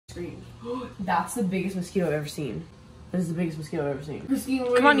Scream. That's the biggest mosquito I've ever seen. This is the biggest mosquito I've ever seen.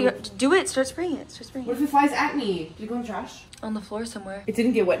 Christine, come on, you do it. Start spraying it. Start spraying it. What if it flies at me? Did it go in the trash? On the floor somewhere. It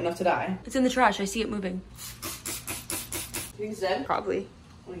didn't get wet enough to die. It's in the trash. I see it moving. You think it's dead? Probably.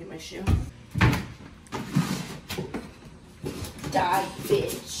 Let me get my shoe. Die,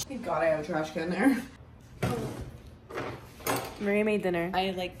 bitch. Thank God I have a trash can there. Maria made dinner.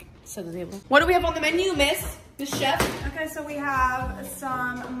 I like set the table. What do we have on the menu, Miss Chef? Okay, so we have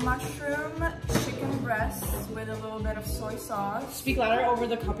some mushroom chicken breasts with a little bit of soy sauce. Speak louder over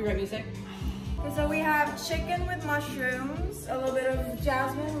the copyright music. Okay, so we have chicken with mushrooms, a little bit of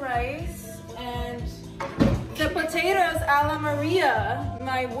jasmine rice, and the potatoes a la Maria,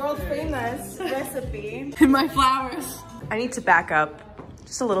 my world famous recipe. And my flowers. I need to back up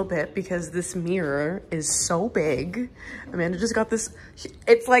just a little bit because this mirror is so big. Amanda just got this.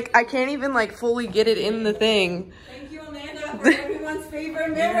 It's like I can't even like fully get it in the thing. Thank you, Amanda, for everyone's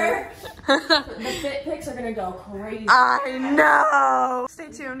favorite mirror. The fit pics are gonna go crazy. I know.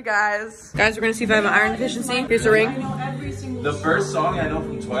 Stay tuned, guys. Guys, we're gonna see if I have an iron deficiency. Here's the ring. I know every single The first song I know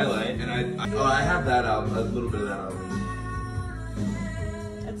from Twilight, and I have that album, a little bit of that album.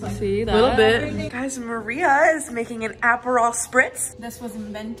 See that? A little bit. Guys, Maria is making an Aperol Spritz. This was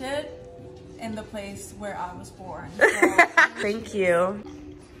invented in the place where I was born. Thank you.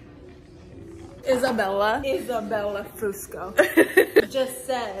 Isabella Fusco just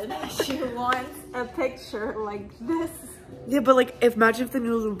said she wants a picture like this. Yeah, but like, imagine if the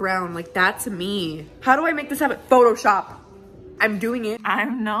noodles were brown. Like, that's me. How do I make this happen? Photoshop. I'm doing it.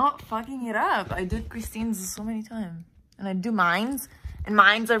 I'm not fucking it up. I did Christine's so many times. And I do mine's. And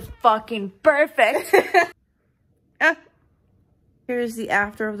mine's are fucking perfect. Here's the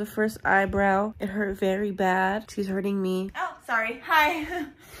after of the first eyebrow. It hurt very bad. She's hurting me. Oh, sorry. Hi.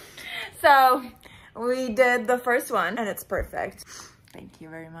 So we did the first one and it's perfect. Thank you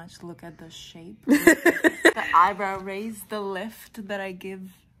very much. Look at the shape. The eyebrow raise, the lift that I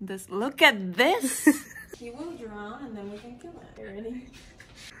give this. Look at this. You will draw and then we can kill it. You ready?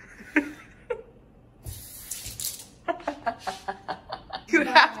 You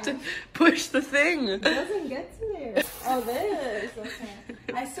have to push the thing. It doesn't get to there. Oh, this.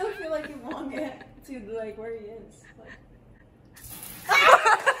 Okay. I still feel like it won't get to like where he is.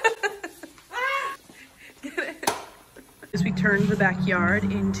 Get it. As we turned the backyard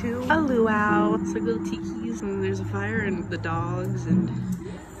into a luau. It's like little tikis. And there's a fire and the dogs and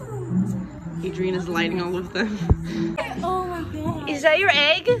Adrian is lighting all of them. Oh my God. Is that your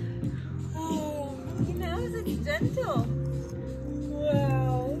egg? Oh, he knows it's gentle.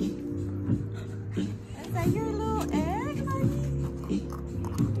 Wow. Is that your little egg, honey?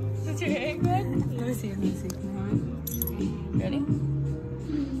 Is that your egg, bud? Let me see, let me see. Ready?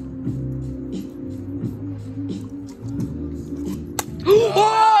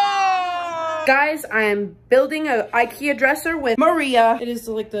 Guys, I am building a IKEA dresser with Maria. It is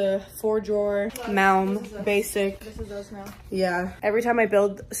like the 4-drawer Malm basic. This is us now. Yeah. Every time I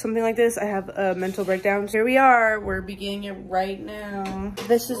build something like this, I have a mental breakdown. Here we are. We're beginning it right now.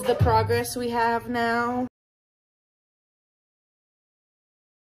 This is the progress we have now.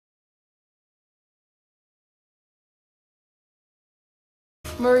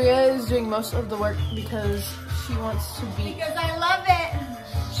 Maria is doing most of the work because she wants to beat. Because I love it.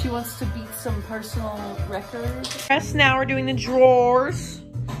 She wants to beat some personal records. Yes, now we're doing the drawers.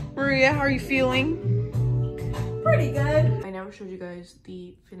 Maria, how are you feeling? Pretty good. I never showed you guys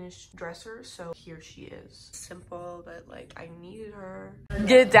the finished dresser, so here she is. Simple, but like I needed her.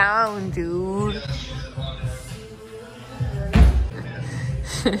 Get down, dude.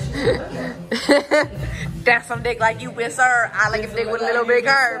 That's some dick like you with, sir. I like a dick with a little big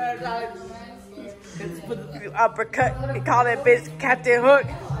herb. Uppercut, they call that bitch Captain Hook.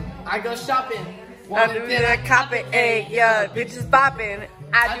 I go shopping. I do that copy, ayy, yeah. Bitches bopping.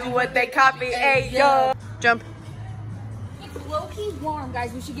 I do what they copy, ayy, yo. Jump. It's low-key warm,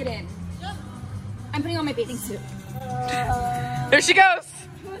 guys. We should get in. I'm putting on my bathing suit. There she goes.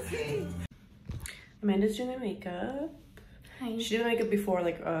 Amanda's doing my makeup. Hi. She did my makeup before,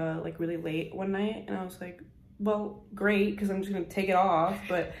 like really late one night, and I was like, well, great, because I'm just gonna take it off,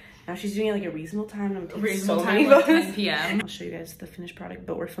 but now she's doing it like a reasonable time, and I'm taking so many like photos. 10 p.m. I'll show you guys the finished product,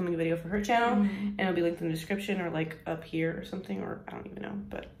 but we're filming a video for her channel, and it'll be linked in the description or like up here or something, or I don't even know,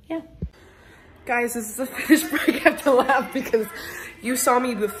 but yeah. Guys, this is the finished product. I have to laugh because you saw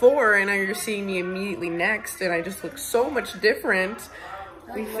me before, and now you're seeing me immediately next, and I just look so much different.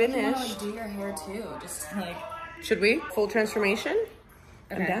 We finished. Do your hair too, just like. Should we? Full transformation?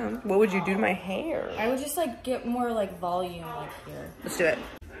 Okay. I'm down. What would you do to my hair? I would just like get more like volume like here. Let's do it.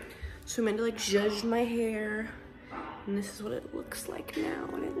 So Amanda like judged my hair, and this is what it looks like now,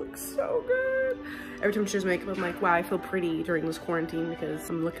 and it looks looks so good. Every time she does makeup, I'm like, wow, I feel pretty during this quarantine because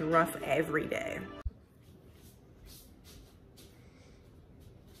I'm looking rough every day.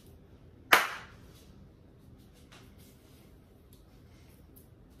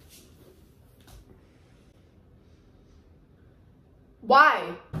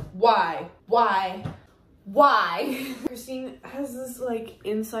 Why? Christine has this like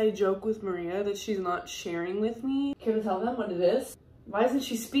inside joke with Maria that she's not sharing with me. Can you tell them what it is? Why isn't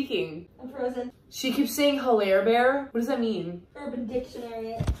she speaking? I'm frozen. She keeps saying hilaire bear. What does that mean? Urban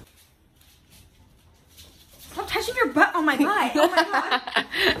Dictionary. Stop touching your butt on my butt. Oh my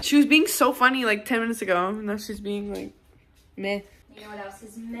god. She was being so funny like 10 minutes ago, and now she's being like meh. You know what else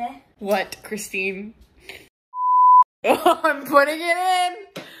is meh? What, Christine? Oh, I'm putting it in.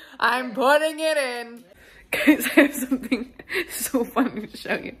 I'm putting it in. Guys, I have something so funny to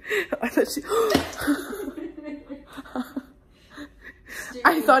show you.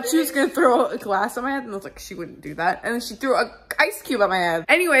 I thought she was gonna throw a glass on my head, and I was like, she wouldn't do that. And then she threw an ice cube at my head.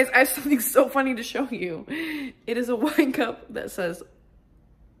 Anyways, I have something so funny to show you. It is a wine cup that says,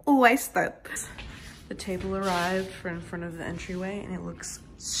 oyster. The table arrived in front of the entryway, and it looks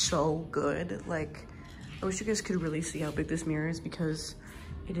so good. Like, I wish you guys could really see how big this mirror is because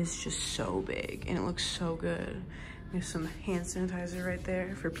it is just so big and it looks so good. There's some hand sanitizer right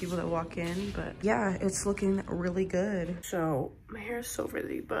there for people that walk in, but yeah, it's looking really good. So my hair is so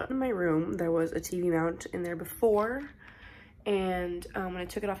frizzy, but in my room, there was a TV mount in there before. And when I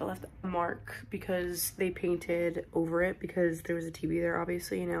took it off, I left a mark because they painted over it because there was a TV there,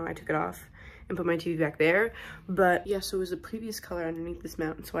 obviously. You know, I took it off and put my TV back there. But yeah, so it was the previous color underneath this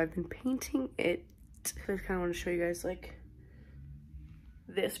mount. So I've been painting it. I just kind of want to show you guys like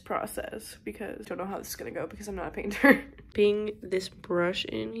this process because I don't know how this is gonna go because I'm not a painter. Being this brush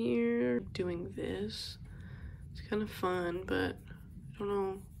in here, doing this, it's kind of fun, but I don't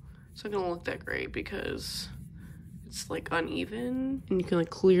know, it's not gonna look that great because it's like uneven and you can like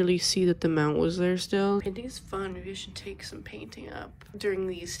clearly see that the mount was there still. Painting is fun. Maybe I should take some painting up during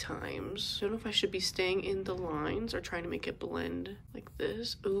these times. I don't know if I should be staying in the lines or trying to make it blend like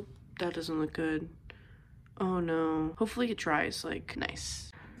this. Oop, that doesn't look good. Oh no. Hopefully it dries like nice.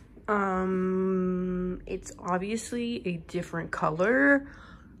 It's obviously a different color,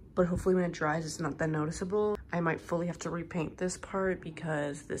 but hopefully when it dries it's not that noticeable. I might fully have to repaint this part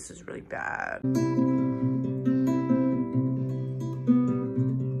because this is really bad.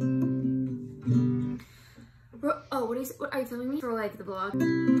 Oh, what are you filming me for, like the vlog?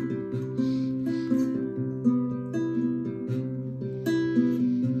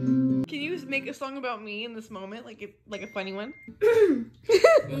 Make a song about me in this moment, like a funny one.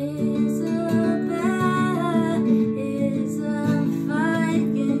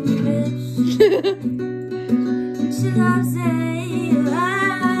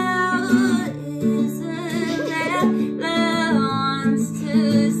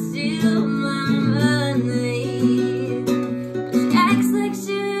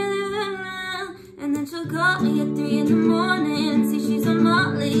 And then she'll call me at 3 in the morning, see she's on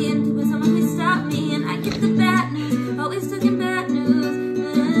Molly, and do someone please stop me, and I get the bad news, always talking bad news.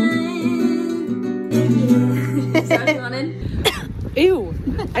 Ew.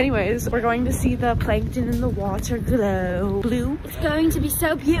 Anyways, we're going to see the plankton in the water glow blue. It's going to be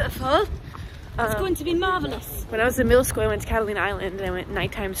so beautiful. It's going to be marvelous. When I was in middle school, I went to Catalina Island and I went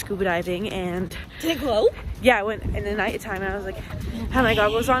nighttime scuba diving, and Did it glow? yeah, I went in the nighttime and I was like, had my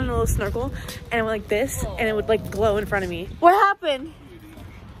goggles on and a little snorkel, and I went like this and it would like glow in front of me. What happened?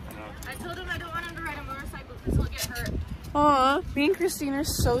 I told him I don't want him to ride a motorcycle because he'll get hurt. Aw, me and Christine are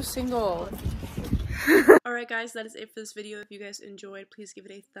so single. Alright guys, that is it for this video. If you guys enjoyed, please give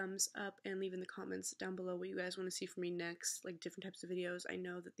it a thumbs up and leave in the comments down below what you guys want to see from me next, like different types of videos. I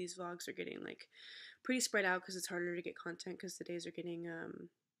know that these vlogs are getting like pretty spread out because it's harder to get content because the days are getting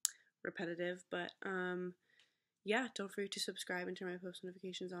repetitive, but yeah, don't forget to subscribe and turn my post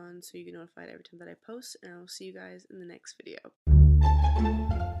notifications on so you get notified every time that I post, and I'll see you guys in the next video.